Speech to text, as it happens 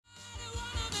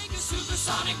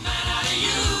Sonic man out of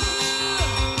you.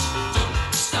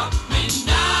 Don't stop me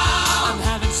now. I'm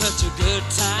having such a good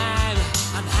time.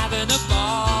 I'm having a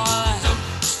ball.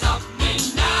 Don't stop me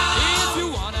now. If you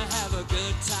wanna have a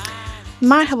good time.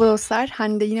 Merhaba dostlar,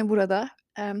 Hande yine burada.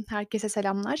 Herkese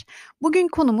selamlar. Bugün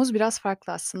konumuz biraz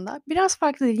farklı aslında. Biraz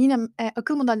farklı değil, yine,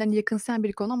 akıl modellerine yakınsayan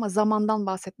bir konu ama zamandan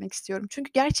bahsetmek istiyorum.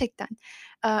 Çünkü gerçekten,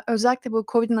 özellikle bu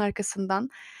COVID'in arkasından,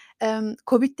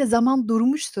 COVID'de zaman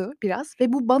durmuştu biraz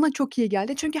ve bu bana çok iyi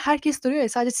geldi. Çünkü herkes duruyor ya,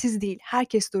 sadece siz değil,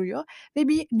 herkes duruyor ve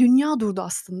bir dünya durdu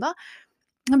aslında.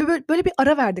 Böyle bir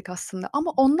ara verdik aslında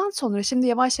ama ondan sonra şimdi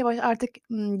yavaş yavaş artık,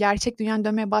 gerçek dünyaya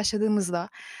dönmeye başladığımızda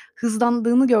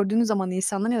hızlandığını gördüğünüz zaman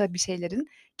insanların ya da bir şeylerin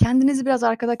kendinizi biraz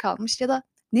arkada kalmış ya da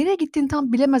nereye gittiğini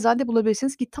tam bilemez hâlde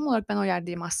bulabilirsiniz ki tam olarak ben o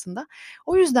yerdeyim aslında.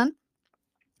 O yüzden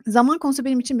zaman konusu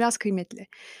benim için biraz kıymetli.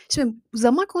 Şimdi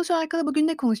zaman konusuyla alakalı bugün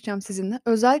ne konuşacağım sizinle?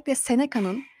 Özellikle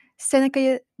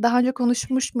Seneca'yı daha önce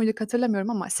konuşmuş muyduk hatırlamıyorum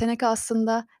ama Seneca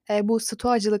aslında, bu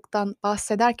stoacılıktan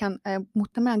bahsederken,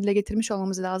 muhtemelen dile getirmiş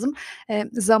olmamız lazım.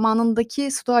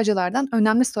 Zamanındaki stoacılardan,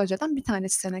 önemli stoacılardan bir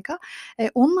tanesi Seneca.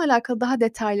 Onunla alakalı daha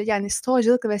detaylı, yani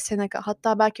stoacılık ve Seneca,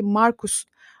 hatta belki Marcus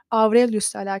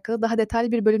Aurelius'la alakalı daha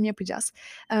detaylı bir bölüm yapacağız.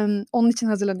 Onun için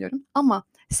hazırlanıyorum ama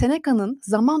Seneca'nın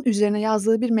zaman üzerine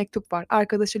yazdığı bir mektup var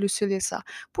arkadaşı Lucilius'a.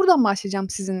 Buradan başlayacağım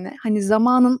sizinle. Hani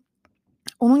zamanın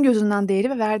onun gözünden değeri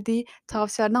ve verdiği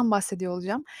tavsiyelerden bahsediyor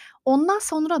olacağım. Ondan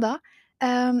sonra da,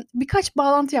 birkaç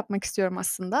bağlantı yapmak istiyorum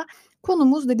aslında.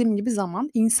 Konumuz dediğim gibi zaman,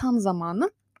 insan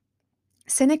zamanı.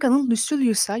 Seneca'nın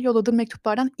Lucilius'a yolladığı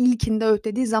mektuplardan ilkinde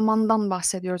öğütlediği zamandan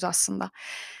bahsediyoruz aslında.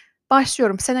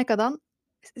 Başlıyorum.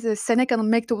 Seneca'nın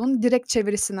mektubunun direkt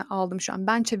çevirisini aldım şu an.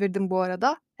 Ben çevirdim bu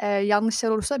arada. Yanlışlar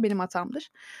olursa benim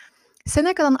hatamdır.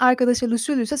 Seneca'nın arkadaşı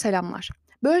Lucilius'a selamlar.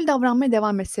 Böyle davranmaya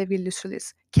devam et sevgili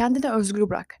Lucilius. Kendini özgür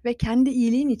bırak ve kendi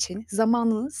iyiliğin için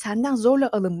zamanını senden zorla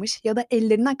alınmış ya da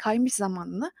ellerinden kaymış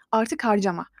zamanını artık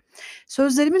harcama.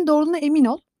 Sözlerimin doğruluğuna emin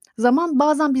ol. Zaman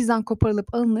bazen bizden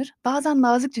koparılıp alınır, bazen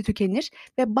nazikçe tükenir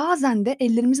ve bazen de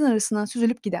ellerimizin arasından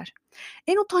süzülüp gider.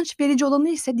 En utanç verici olanı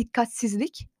ise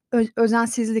dikkatsizlik,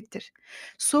 özensizliktir.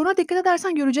 Sonra dikkat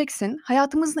edersen göreceksin,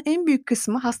 hayatımızın en büyük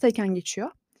kısmı hastayken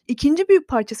geçiyor. İkinci büyük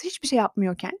parçası hiçbir şey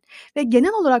yapmıyorken ve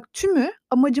genel olarak tümü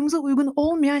amacımıza uygun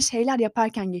olmayan şeyler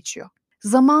yaparken geçiyor.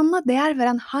 Zamanına değer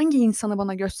veren hangi insanı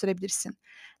bana gösterebilirsin?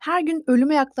 Her gün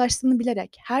ölüme yaklaştığını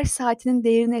bilerek her saatinin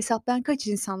değerini hesaplayan kaç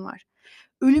insan var?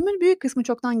 Ölümün büyük kısmı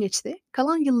çoktan geçti.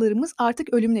 Kalan yıllarımız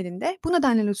artık ölümün elinde. Bu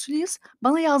nedenle Lucilius,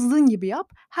 bana yazdığın gibi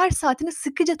yap, her saatini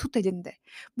sıkıca tut elinde.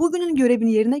 Bugünün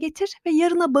görevini yerine getir ve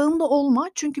yarına bağımlı olma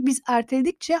çünkü biz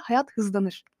erteledikçe hayat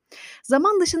hızlanır.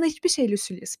 Zaman dışında hiçbir şey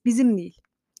Lucilius bizim değil.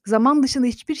 Zaman dışında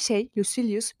hiçbir şey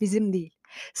Lucilius bizim değil.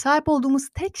 Sahip olduğumuz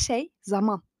tek şey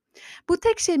zaman. Bu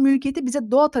tek şey mülkiyeti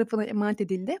bize doğa tarafından emanet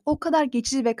edildi. O kadar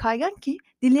geçici ve kaygan ki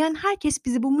dileyen herkes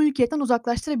bizi bu mülkiyetten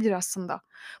uzaklaştırabilir aslında.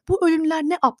 Bu ölümler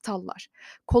ne aptallar.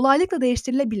 Kolaylıkla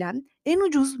değiştirilebilen, en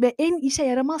ucuz ve en işe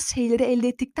yaramaz şeyleri elde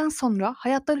ettikten sonra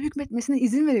hayatları hükmetmesine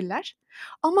izin verirler.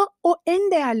 Ama o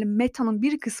en değerli metanın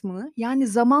bir kısmını, yani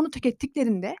zamanı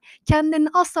tükettiklerinde kendilerini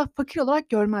asla fakir olarak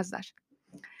görmezler.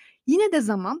 Yine de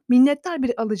zaman minnettar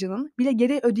bir alıcının bile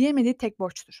geri ödeyemediği tek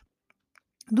borçtur.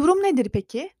 Durum nedir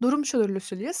peki? Durum şudur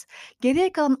Lucilius.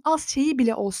 Geriye kalan az şeyi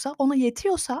bile olsa ona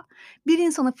yetiyorsa bir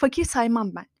insanı fakir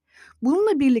saymam ben.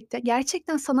 Bununla birlikte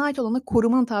gerçekten sana ait olanı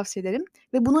korumanı tavsiye ederim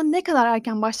ve buna ne kadar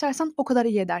erken başlarsan o kadar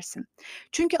iyi edersin.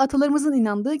 Çünkü atalarımızın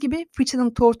inandığı gibi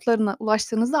fıçının tortularına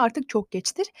ulaştığınızda artık çok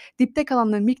geçtir. Dipte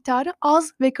kalanların miktarı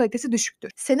az ve kalitesi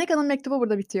düşüktür. Seneca'nın mektubu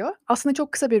burada bitiyor. Aslında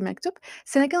çok kısa bir mektup.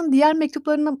 Seneca'nın diğer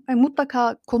mektuplarını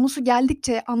mutlaka konusu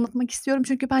geldikçe anlatmak istiyorum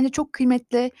çünkü bence çok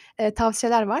kıymetli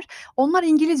tavsiyeler var. Onlar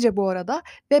İngilizce bu arada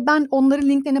ve ben onların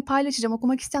linklerini paylaşacağım.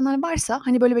 Okumak isteyenler varsa,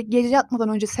 hani, böyle, bir gece yatmadan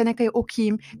önce Seneca'yı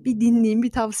okuyayım, bir dinleyeyim,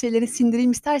 bir tavsiyelerini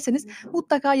sindireyim isterseniz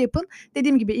mutlaka yapın.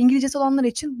 Dediğim gibi İngilizcesi olanlar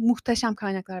için muhteşem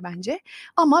kaynaklar bence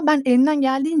ama ben elimden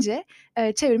geldiğince,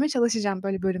 çevirmeye çalışacağım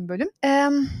böyle bölüm bölüm.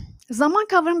 Zaman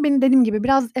kavramı beni dediğim gibi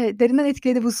biraz, derinden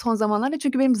etkiledi bu son zamanlarda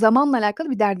çünkü benim zamanla alakalı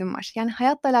bir derdim var. Yani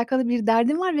hayatla alakalı bir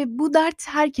derdim var ve bu dert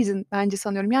herkesin bence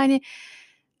sanıyorum. Yani,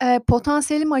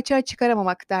 potansiyelimi açığa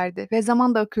çıkaramamak derdi ve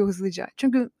zaman da akıyor hızlıca.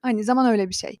 Çünkü, hani, zaman öyle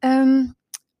bir şey.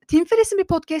 Tim Ferriss'in bir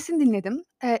podcast'ini dinledim.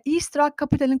 East Rock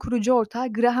Capital'in kurucu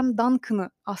ortağı Graham Duncan'ı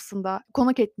aslında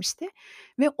konuk etmişti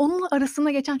ve onun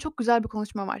arasında geçen çok güzel bir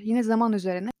konuşma var. Yine zaman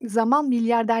üzerine. Zaman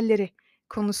milyarderleri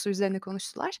konusu üzerine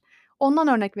konuştular. Ondan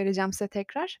örnek vereceğim size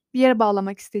tekrar. Bir yere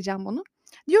bağlamak isteyeceğim bunu.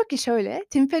 Diyor ki şöyle,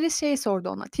 Tim Ferriss sordu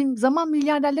ona. "Tim, zaman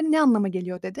milyarderleri ne anlama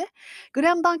geliyor?" dedi.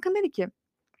 Graham Duncan dedi ki,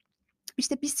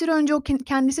 İşte, bir süre önce o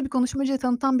kendisi bir konuşmacıya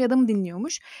tanıtan bir adamı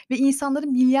dinliyormuş ve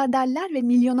insanların milyarderler ve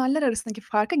milyonerler arasındaki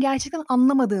farkı gerçekten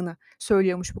anlamadığını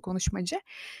söylüyormuş bu konuşmacı.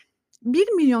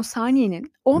 1.000.000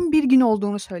 saniyenin 11 gün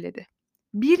olduğunu söyledi.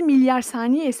 1.000.000.000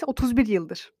 saniye ise 31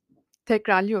 yıldır.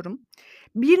 Tekrarlıyorum.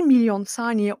 1.000.000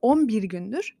 saniye 11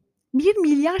 gündür.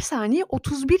 1.000.000.000 saniye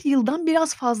 31 yıldan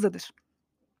biraz fazladır.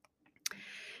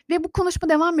 Ve bu konuşma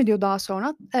devam ediyor daha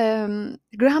sonra.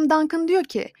 Graham Duncan diyor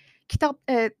ki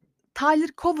Tyler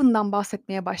Cowen'dan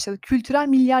bahsetmeye başladı. Kültürel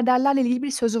milyarderlerle ilgili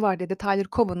bir sözü var dedi Tyler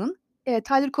Cowen'ın.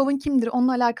 Tyler Cowen kimdir?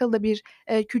 Onunla alakalı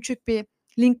da küçük bir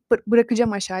link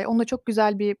bırakacağım aşağıya. Onun da çok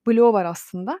güzel bir bloğu var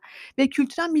aslında ve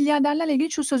kültürel milyarderlerle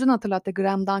ilgili şu sözünü hatırlattı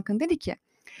Graham Duncan. Dedi ki,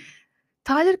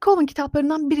 Tyler Cowen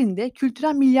kitaplarından birinde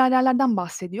kültürel milyarderlerden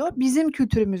bahsediyor. Bizim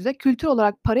kültürümüzde kültür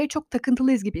olarak paraya çok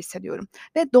takıntılıyız gibi hissediyorum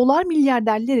ve dolar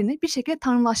milyarderlerini bir şekilde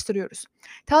tanrılaştırıyoruz.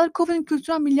 Tyler Cowen'in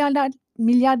kültürel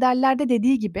milyarderlerde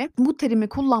dediği gibi bu terimi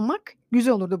kullanmak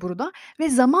güzel olurdu burada ve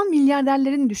zaman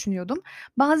milyarderlerini düşünüyordum.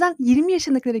 Bazen 20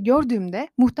 yaşındakileri gördüğümde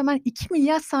muhtemelen 2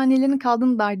 milyar saniyelerinin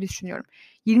kaldığını dahi düşünüyorum.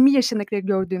 20 yaşındakileri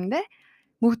gördüğümde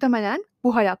muhtemelen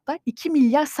bu hayatta 2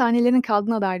 milyar saniyelerin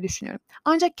kaldığına dair düşünüyorum.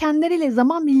 Ancak kendileriyle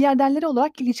zaman milyarderleri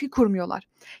olarak ilişki kurmuyorlar.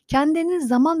 Kendilerinin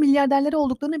zaman milyarderleri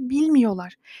olduklarını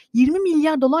bilmiyorlar. 20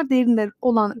 milyar dolar değerinde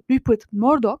olan Rupert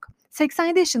Murdoch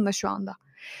 87 yaşında şu anda.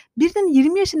 Birinin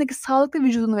 20 yaşındaki sağlıklı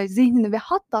vücudunu ve zihnini ve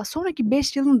hatta sonraki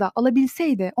 5 yılını da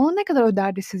alabilseydi ona ne kadar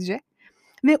öderdi sizce?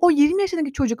 Ve o 20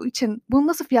 yaşındaki çocuk için bunu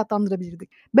nasıl fiyatlandırabilirdik?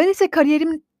 Ben ise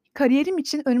kariyerim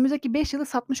için önümüzdeki 5 yılı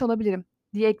satmış olabilirim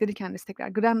diye ekledi kendisi tekrar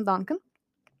Graham Duncan.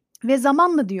 Ve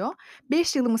zamanla diyor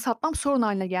 5 yılımı satmam sorun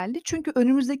haline geldi. Çünkü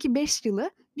önümüzdeki 5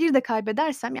 yılı bir de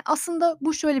kaybedersem ya aslında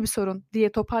bu şöyle bir sorun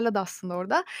diye toparladı aslında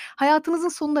orada. Hayatınızın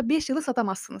sonunda 5 yılı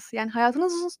satamazsınız. Yani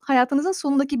hayatınızın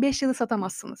sonundaki 5 yılı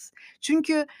satamazsınız.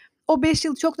 Çünkü o 5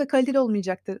 yıl çok da kaliteli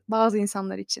olmayacaktır bazı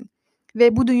insanlar için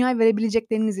ve bu dünyaya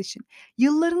verebilecekleriniz için.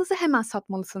 Yıllarınızı hemen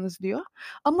satmalısınız diyor.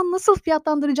 Ama nasıl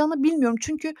fiyatlandıracağını bilmiyorum.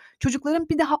 Çünkü çocukların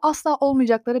bir daha asla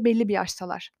olmayacakları belli bir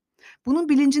yaştalar. Bunun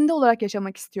bilincinde olarak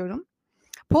yaşamak istiyorum.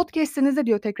 Podcast'inizde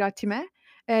diyor tekrar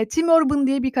Tim Urban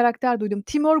diye bir karakter duydum.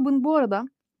 Tim Urban bu arada,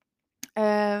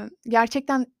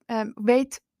 gerçekten,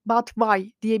 Wait But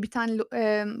Why diye bir tane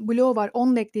bloğu var.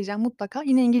 Onu da ekleyeceğim mutlaka.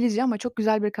 Yine İngilizce ama çok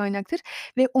güzel bir kaynaktır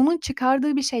ve onun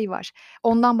çıkardığı bir şey var.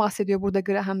 Ondan bahsediyor burada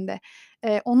Graham'de.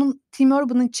 Tim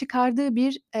Urban'ın çıkardığı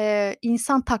bir,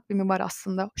 insan takvimi var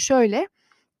aslında. Şöyle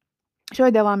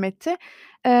devam etti.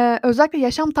 Özellikle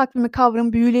yaşam takvimi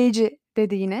kavramı büyüleyici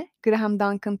dedi yine Graham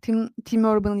Duncan, Tim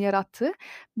Urban'ın yarattığı.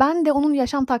 Ben de onun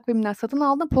yaşam takviminden satın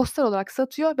aldım. Poster olarak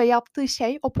satıyor ve yaptığı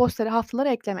şey o posteri haftalara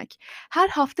eklemek. Her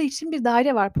hafta için bir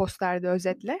daire var posterde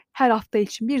özetle. Her hafta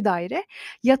için bir daire.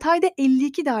 Yatayda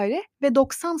 52 daire ve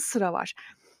 90 sıra var.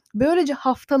 Böylece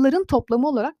haftaların toplamı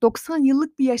olarak 90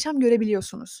 yıllık bir yaşam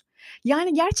görebiliyorsunuz.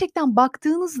 Yani gerçekten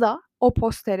baktığınızda o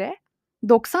postere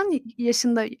 90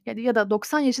 yaşında ya da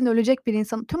 90 yaşında ölecek bir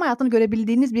insanın tüm hayatını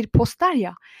görebildiğiniz bir poster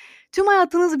ya, tüm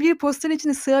hayatınız bir posterin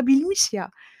içine sığabilmiş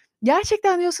ya,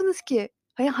 gerçekten diyorsunuz ki,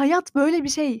 hani, hayat böyle bir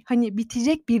şey, hani,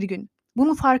 bitecek bir gün.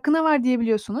 Bunun farkına var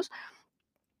diyebiliyorsunuz.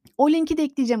 O linki de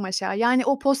ekleyeceğim aşağı. Yani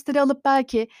o posteri alıp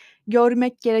belki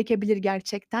görmek gerekebilir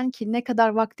gerçekten ki ne kadar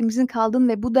vaktimizin kaldığını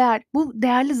ve bu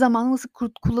değerli zamanı nasıl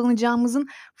kullanacağımızın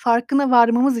farkına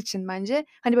varmamız için bence,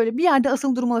 hani, böyle bir yerde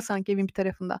asılı durmalı sanki evin bir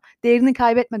tarafında. Değerini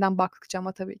kaybetmeden baktıkça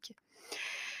ama tabii ki.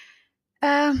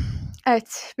 Emm,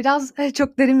 evet, biraz,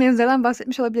 çok derin mevzulardan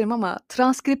bahsetmiş olabilirim ama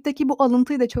transkriptteki bu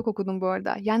alıntıyı da çok okudum bu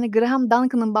arada. Yani Graham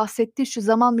Duncan'ın bahsettiği şu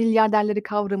zaman milyarderleri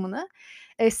kavramını,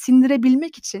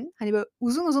 sindirebilmek için, hani, böyle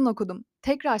uzun uzun okudum.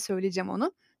 Tekrar söyleyeceğim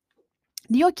onu.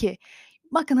 Diyor ki,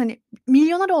 bakın, hani,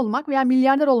 milyoner olmak veya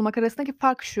milyarder olmak arasındaki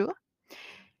fark şu: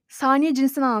 saniye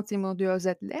cinsini anlatayım bunu diyor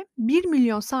özetle.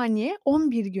 1.000.000 saniye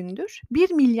 11 gündür,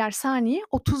 1.000.000.000 saniye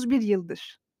 31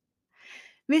 yıldır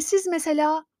ve siz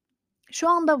mesela şu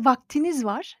anda vaktiniz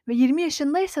var ve 20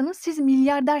 yaşındaysanız siz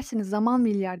milyardersiniz, zaman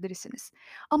milyarderisiniz.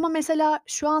 Ama mesela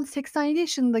şu an 87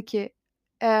 yaşındaki,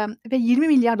 ve 20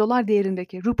 milyar dolar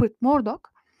değerindeki Rupert Murdoch,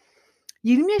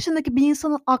 20 yaşındaki bir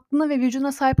insanın aklına ve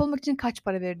vücuduna sahip olmak için kaç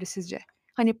para verirdi sizce?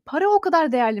 Hani para o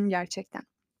kadar değerli mi gerçekten?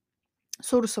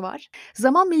 Sorusu var.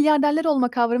 Zaman milyarderleri olma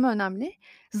kavramı önemli.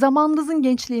 Zamanınızın,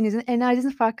 gençliğinizin, enerjinizin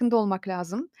farkında olmak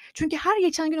lazım. Çünkü her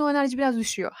geçen gün o enerji biraz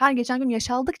düşüyor. Her geçen gün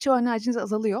yaş aldıkça o enerjiniz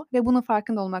azalıyor ve bunun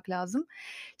farkında olmak lazım.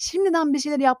 Şimdiden bir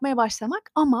şeyler yapmaya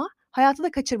başlamak ama hayatı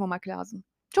da kaçırmamak lazım.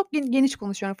 Çok geniş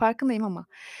konuşuyorum farkındayım ama.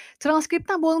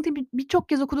 Transkriptten bu alıntıyı birçok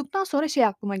kez okuduktan sonra şey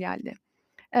aklıma geldi.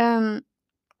 Emm,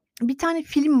 Bir tane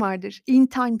film vardır. In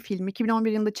Time filmi.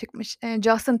 2011 yılında çıkmış.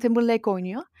 Justin Timberlake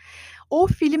oynuyor. O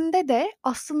filmde de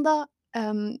aslında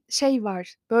Şey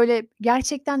var, böyle,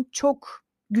 gerçekten çok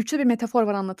güçlü bir metafor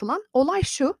var anlatılan. Olay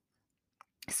şu,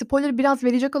 spoiler biraz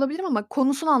verecek olabilirim ama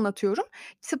konusunu anlatıyorum.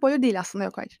 Spoiler değil aslında,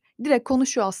 yok hayır. Direkt konu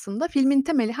şu aslında, filmin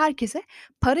temeli herkese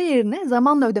para yerine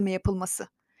zamanla ödeme yapılması.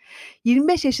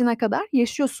 25 yaşına kadar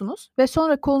yaşıyorsunuz ve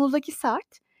sonra kolunuzdaki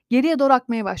saat geriye doğru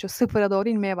akmaya başlıyor. Sıfıra doğru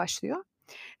inmeye başlıyor.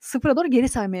 Sıfıra doğru geri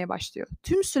saymaya başlıyor.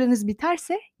 Tüm süreniz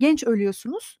biterse genç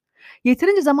ölüyorsunuz.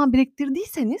 Yeterince zaman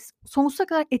biriktirdiyseniz sonsuza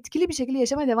kadar etkili bir şekilde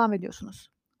yaşamaya devam ediyorsunuz.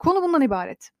 Konu bundan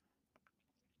ibaret.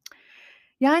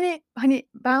 Yani, hani,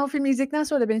 ben o filmi izledikten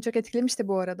sonra da beni çok etkilemişti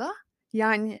bu arada.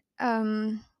 Yani,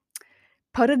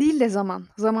 para değil de zaman,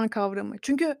 zaman kavramı.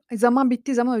 Çünkü zaman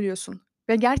bittiği zaman ölüyorsun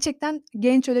ve gerçekten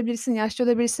genç ölebilirsin, yaşlı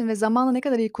ölebilirsin ve zamanı ne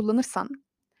kadar iyi kullanırsan,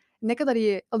 ne kadar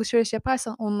iyi alışveriş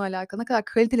yaparsan onunla alakalı, ne kadar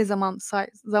kaliteli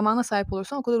zamana sahip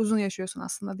olursan o kadar uzun yaşıyorsun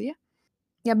aslında diye.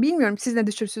 Ya, bilmiyorum siz ne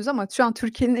düşünürsünüz ama şu an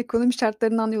Türkiye'nin ekonomi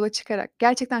şartlarından yola çıkarak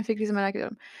gerçekten fikrinizi merak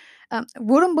ediyorum.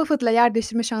 Warren Buffett'la yer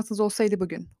değiştirme şansınız olsaydı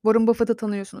bugün, Warren Buffett'ı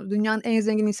tanıyorsunuz. Dünyanın en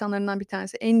zengin insanlarından bir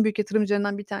tanesi, en büyük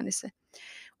yatırımcılarından bir tanesi.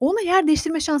 Onunla yer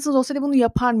değiştirme şansınız olsaydı bunu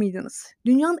yapar mıydınız?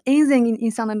 Dünyanın en zengin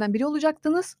insanlarından biri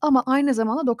olacaktınız ama aynı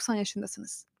zamanda 90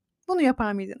 yaşındasınız. Bunu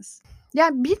yapar mıydınız?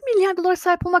 Yani $1.000.000.000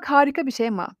 sahip olmak harika bir şey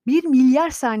ama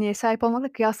 1.000.000.000 saniyeye sahip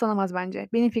olmakla kıyaslanamaz bence.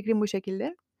 Benim fikrim bu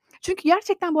şekilde. Çünkü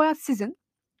gerçekten bu hayat sizin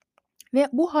ve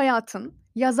bu hayatın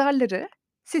yazarları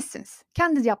sizsiniz.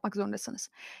 Kendiniz yapmak zorundasınız.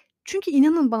 Çünkü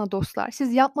inanın bana dostlar,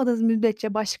 siz yapmadığınız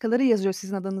müddetçe başkaları yazıyor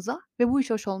sizin adınıza ve bu hiç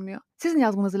hoş olmuyor. Sizin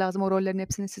yazmanız lazım o rollerin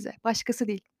hepsini size, başkası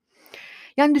değil.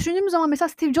 Yani düşündüğümüz zaman mesela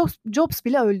Steve Jobs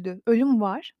bile öldü. Ölüm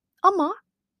var ama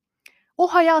o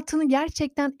hayatını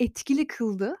gerçekten etkili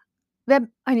kıldı ve,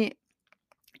 hani,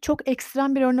 çok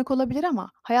ekstrem bir örnek olabilir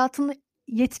ama hayatını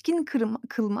yetkin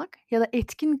kılmak ya da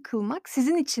etkin kılmak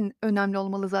sizin için önemli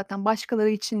olmalı zaten, başkaları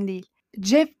için değil.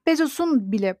 Jeff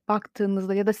Bezos'un bile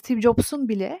baktığınızda ya da Steve Jobs'un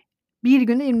bile bir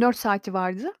günde 24 saati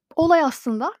vardı. Olay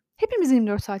aslında hepimizin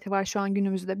 24 saati var şu an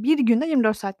günümüzde. Bir günde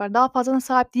 24 saat var. Daha fazlasına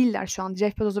sahip değiller şu an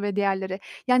Jeff Bezos ve diğerleri.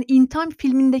 Yani In Time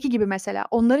filmindeki gibi mesela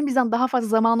onların bizden daha fazla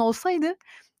zamanı olsaydı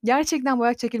gerçekten bu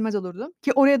hayat çekilmez olurdu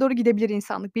ki oraya doğru gidebilir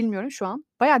insanlık bilmiyorum şu an.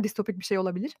 Bayağı distopik bir şey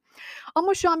olabilir.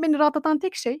 Ama şu an beni rahatlatan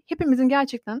tek şey hepimizin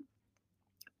gerçekten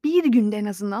bir günde en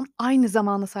azından aynı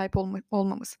zamana sahip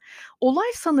olmamız. Olay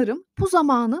sanırım bu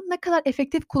zamanı ne kadar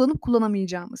efektif kullanıp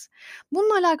kullanamayacağımız.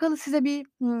 Bununla alakalı size bir,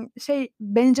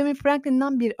 Benjamin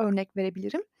Franklin'den bir örnek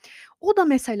verebilirim. O da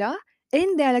mesela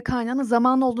en değerli kaynağının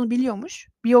zaman olduğunu biliyormuş.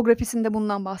 Biyografisinde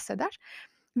bundan bahseder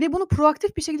ve bunu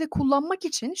proaktif bir şekilde kullanmak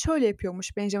için şöyle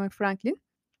yapıyormuş Benjamin Franklin.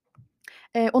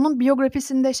 Onun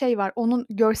biyografisinde şey var, onun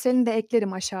görselini de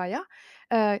eklerim aşağıya.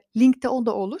 Linkte o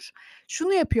da olur.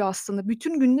 Şunu yapıyor aslında,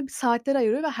 bütün gününü saatlere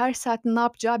ayırıyor ve her saatin ne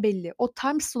yapacağı belli. O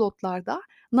time slot'larda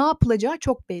ne yapılacağı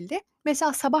çok belli.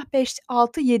 Mesela sabah 5,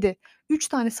 6, 7 3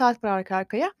 tane saat var arka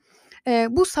arkaya.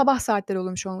 Bu sabah saatleri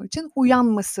oluyormuş onun için.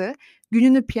 Uyanması,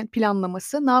 gününü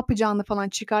planlaması, ne yapacağını falan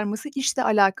çıkarması, işle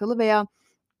alakalı veya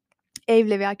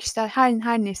evle veya kişisel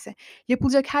her neyse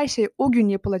yapılacak her şey, o gün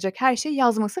yapılacak her şeyi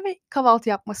yazması ve kahvaltı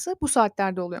yapması bu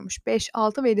saatlerde oluyormuş. 5,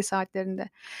 6 ve 7 saatlerinde.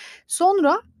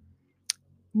 Sonra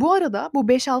bu arada bu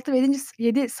 5, 6 ve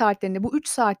 7 saatlerinde, bu 3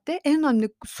 saatte en önemli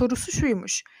sorusu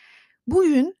şuymuş: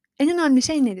 Bugün en önemli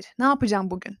şey nedir? Ne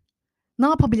yapacağım bugün? Ne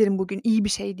yapabilirim bugün iyi bir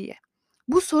şey diye.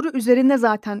 Bu soru üzerinde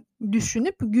zaten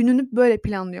düşünüp gününü böyle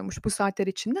planlıyormuş bu saatler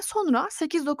içinde. Sonra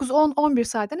 8, 9, 10, 11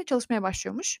 saatlerinde çalışmaya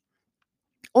başlıyormuş.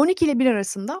 12 ile 1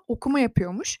 arasında okuma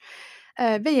yapıyormuş,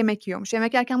 ve yemek yiyormuş.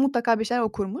 Yemek yerken mutlaka bir şeyler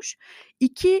okurmuş.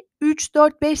 2, 3,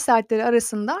 4, 5 saatleri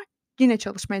arasında yine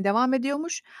çalışmaya devam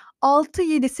ediyormuş. 6,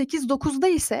 7, 8, 9'da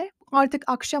ise artık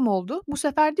akşam oldu. Bu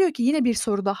sefer diyor ki yine bir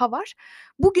soru daha var.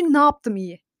 Bugün ne yaptım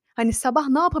iyi? Hani, sabah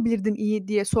ne yapabilirdim iyi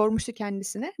diye sormuştu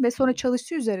kendisine ve sonra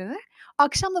çalıştığı üzerine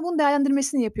akşam da bunun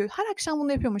değerlendirmesini yapıyor. Her akşam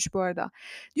bunu yapıyormuş bu arada.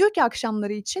 Diyor ki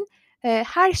akşamları için,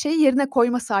 her şeyi yerine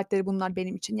koyma saatleri bunlar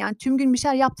benim için. Yani tüm gün bir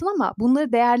şeyler yaptın ama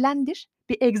bunları değerlendir,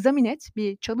 bir egzamin et,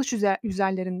 bir çalış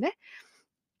üzerlerinde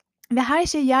ve her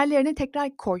şeyi yerlerine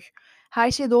tekrar koy.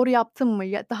 Her şeyi doğru yaptın mı?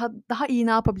 Ya, daha iyi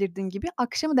ne yapabilirdin gibi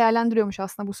akşamı değerlendiriyormuş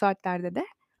aslında bu saatlerde de.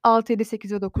 6, 7,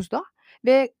 8 ve 9'da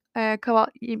ve,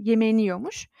 yemeğini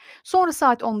yiyormuş. Sonra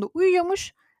saat 10'da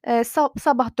uyuyormuş,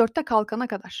 sabah 4'te kalkana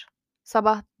kadar.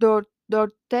 Sabah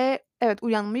 4'te evet,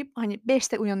 uyanmayıp, hani,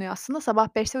 5'te uyanıyor aslında. Sabah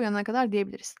 5'te uyanana kadar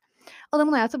diyebiliriz.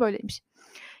 Adamın hayatı böyleymiş.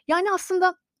 Yani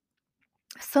aslında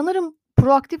sanırım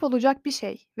proaktif olacak bir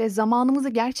şey ve zamanımızı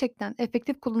gerçekten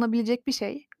efektif kullanabilecek bir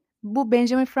şey. Bu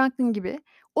Benjamin Franklin gibi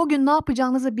o gün ne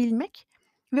yapacağınızı bilmek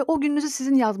ve o gününüzü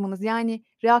sizin yazmanız. Yani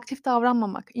reaktif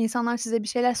davranmamak, insanlar size bir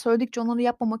şeyler söyledikçe onları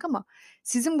yapmamak ama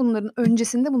sizin bunların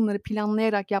öncesinde bunları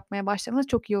planlayarak yapmaya başlamanız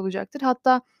çok iyi olacaktır.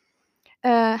 Hatta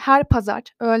Her pazar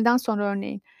öğleden sonra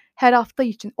örneğin her hafta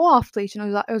için, o hafta için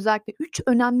özellikle 3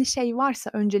 önemli şey varsa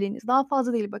önceliğiniz, daha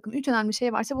fazla değil bakın, 3 önemli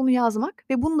şey varsa bunu yazmak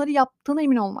ve bunları yaptığına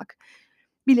emin olmak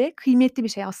bile kıymetli bir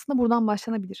şey aslında. Buradan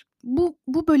başlanabilir.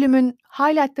 Bu bölümün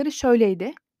highlight'ları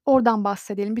şöyleydi. Oradan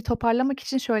bahsedelim. Bir toparlamak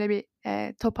için şöyle bir,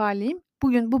 toparlayayım.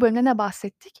 Bugün bu bölümde ne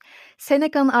bahsettik?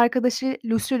 Seneca'nın arkadaşı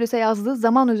Lucilius'e yazdığı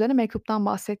Zaman üzerine mektuptan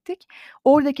bahsettik.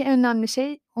 Oradaki en önemli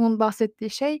şey, onun bahsettiği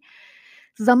şey,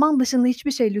 "Zaman dışında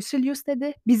hiçbir şey Lucilius"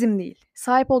 dedi, "bizim değil.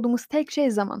 Sahip olduğumuz tek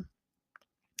şey zaman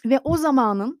ve o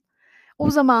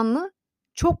zamanını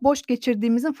çok boş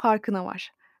geçirdiğimizin farkına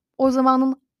var. O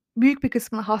zamanın büyük bir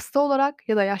kısmını hasta olarak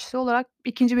ya da yaşlı olarak,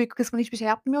 ikinci büyük kısmını hiçbir şey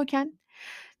yapmıyorken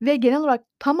ve genel olarak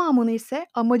tamamını ise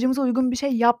amacımıza uygun bir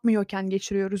şey yapmıyorken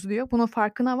geçiriyoruz." diyor. Bunun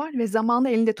farkına var ve zamanı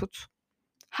elinde tut.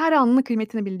 Her anının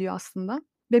kıymetini bil diyor aslında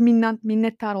ve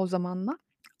minnettar ol zamanına.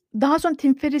 Daha sonra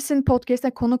Tim Ferriss'in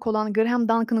podcast'ine konuk olan Graham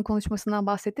Duncan'ın konuşmasından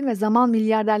bahsettim ve zaman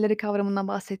milyarderleri kavramından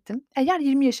bahsettim. Eğer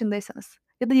 20 yaşındaysanız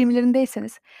ya da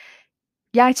 20'lerindeyseniz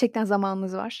gerçekten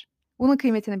zamanınız var. Bunun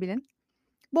kıymetini bilin.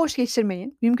 Boş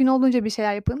geçirmeyin. Mümkün olduğunca bir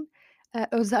şeyler yapın.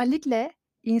 Özellikle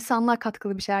insanlığa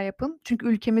katkılı bir şeyler yapın. Çünkü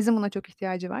ülkemizin buna çok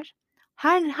ihtiyacı var.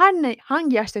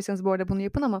 Hangi yaştaysanız bu arada bunu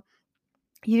yapın ama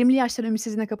 20'li yaşlar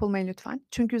ümitsizliğine kapılmayın lütfen.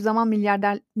 Çünkü zaman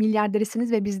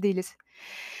milyarderisiniz ve biz değiliz.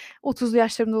 30'lu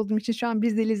yaşlarımda olduğum için şu an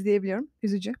biz değiliz diyebiliyorum.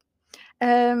 Üzücü.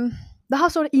 Emm, Daha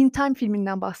sonra In Time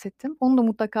filminden bahsettim. Onu da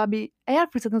mutlaka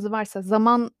eğer fırsatınız varsa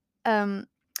emm,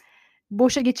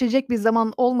 boşa geçirecek bir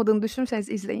zaman olmadığını düşünürseniz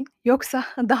izleyin. Yoksa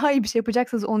daha iyi bir şey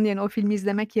yapacaksanız onun yerine, o filmi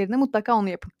izlemek yerine mutlaka onu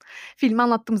yapın. Filmi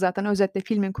anlattım zaten özetle.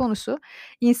 Filmin konusu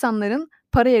insanların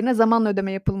para yerine zamanla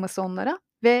ödeme yapılması onlara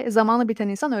ve zamanı biten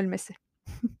insan ölmesi.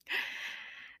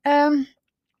 Emm,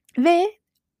 Ve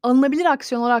alınabilir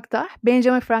aksiyon olarak da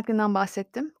Benjamin Franklin'den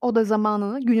bahsettim. O da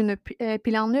zamanını, gününü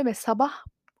planlıyor ve sabah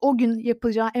o gün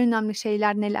yapacağı en önemli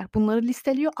şeyler neler? Bunları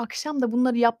listeliyor. Akşam da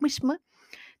bunları yapmış mı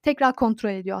tekrar kontrol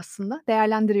ediyor aslında.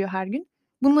 Değerlendiriyor her gün.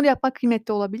 Bunları yapmak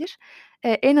kıymetli olabilir.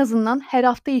 En azından her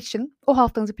hafta için o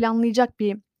haftanızı planlayacak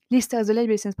bir liste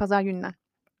hazırlayabilirsiniz pazar gününden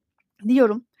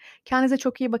diyorum. Kendinize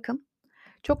çok iyi bakın.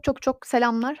 Çok çok çok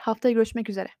selamlar. Haftaya görüşmek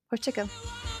üzere. Hoşça kalın.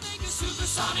 Make a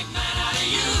supersonic man out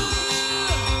of you.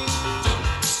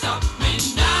 Don't stop me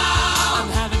now. I'm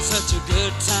having such a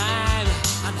good time.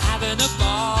 I'm having a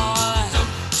ball.